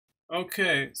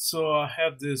Okay, so I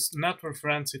have this network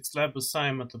forensics lab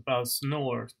assignment about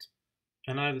Snort,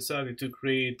 and I decided to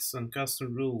create some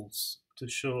custom rules to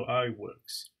show how it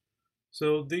works.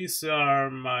 So these are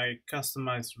my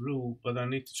customized rule, but I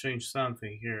need to change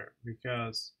something here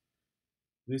because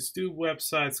these two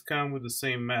websites come with the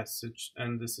same message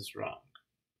and this is wrong.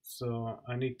 So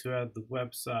I need to add the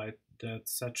website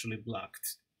that's actually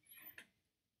blocked.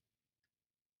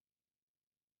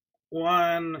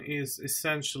 One is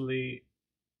essentially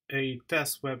a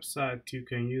test website you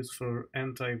can use for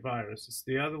antiviruses.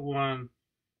 The other one,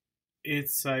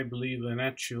 it's, I believe, an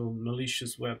actual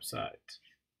malicious website.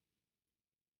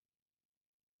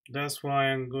 That's why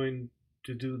I'm going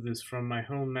to do this from my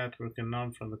home network and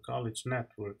not from the college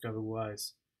network,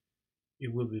 otherwise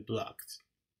it will be blocked.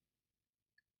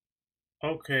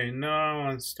 Okay, now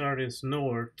I'm starting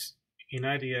Snort in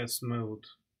IDS mode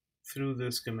through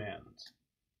this command.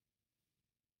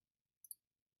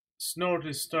 Snort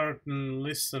is starting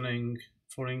listening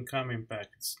for incoming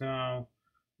packets. Now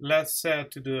let's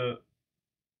set to the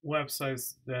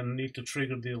websites that need to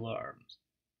trigger the alarms.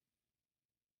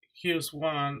 Here's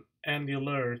one, and the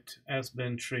alert has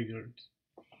been triggered.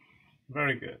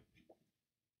 Very good.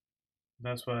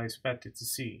 That's what I expected to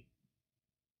see.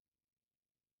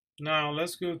 Now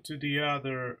let's go to the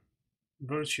other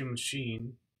virtual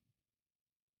machine,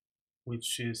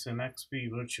 which is an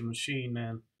XP virtual machine,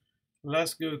 and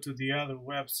let's go to the other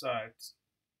website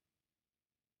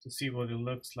to see what it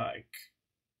looks like.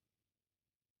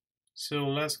 So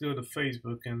let's go to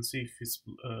Facebook and see if its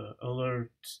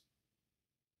alert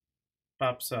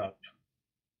pops up.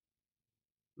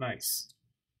 Nice.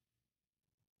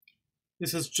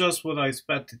 This is just what I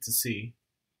expected to see.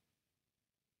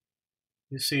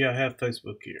 You see, I have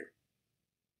Facebook here.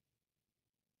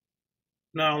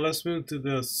 Now let's move to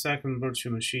the second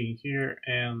virtual machine here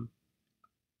and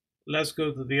let's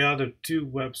go to the other two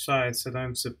websites that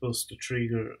I'm supposed to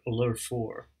trigger alert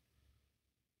for.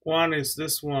 One is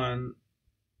this one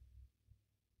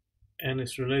and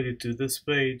it's related to this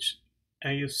page,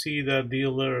 and you see that the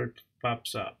alert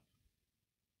pops up,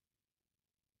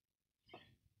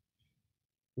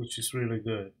 which is really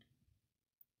good.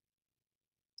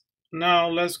 Now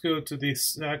let's go to the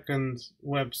second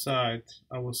website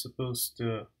I was supposed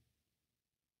to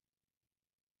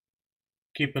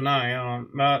keep an eye on,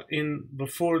 but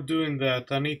before doing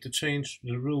that I need to change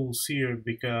the rules here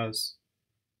because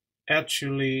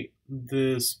actually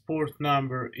this port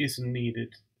number isn't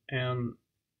needed and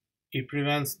it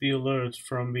prevents the alert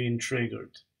from being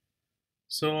triggered.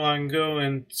 So I'm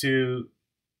going to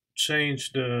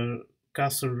change the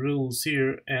custom rules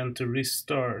here and to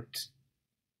restart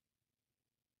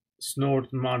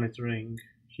Snort monitoring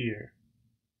here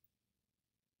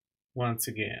once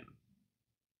again.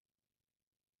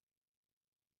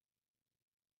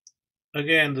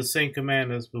 Again, the same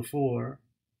command as before.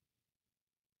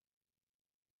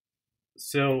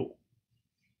 So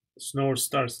Snort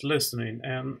starts listening,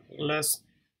 and let's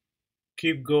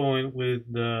keep going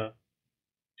with the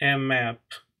mmap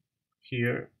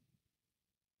here,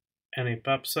 and it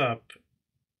pops up.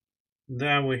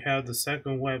 Then we have the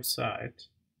second website,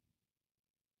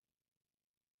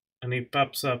 and it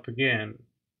pops up again.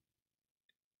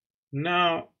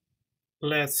 Now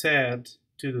let's add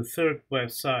to the third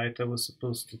website I was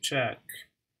supposed to check,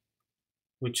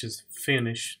 which is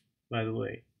finished, by the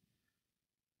way.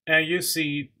 And you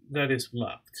see that is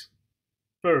blocked.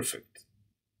 Perfect.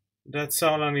 That's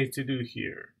all I need to do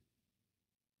here.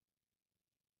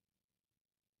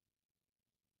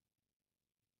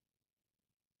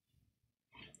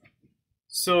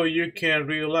 So you can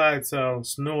realize how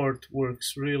Snort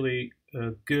works really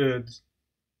good,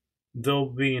 though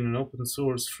being an open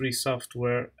source free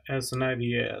software as an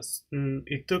IDS.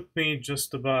 It took me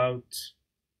just about,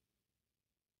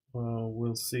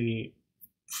 we'll see,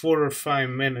 4 or 5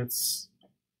 minutes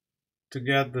to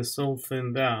get this whole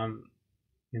thing done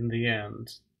in the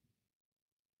end.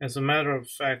 As a matter of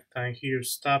fact, I'm here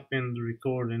stopping the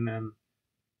recording and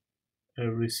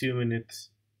resuming it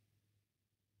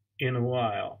in a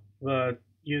while. But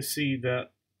you see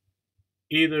that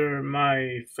either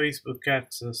my Facebook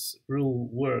access rule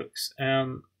works,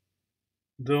 and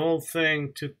the whole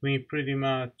thing took me pretty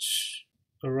much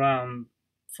around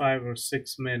 5 or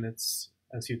 6 minutes,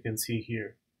 as you can see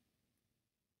here.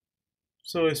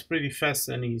 So it's pretty fast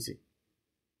and easy.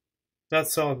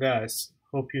 That's all, guys.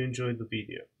 Hope you enjoyed the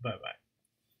video. Bye bye.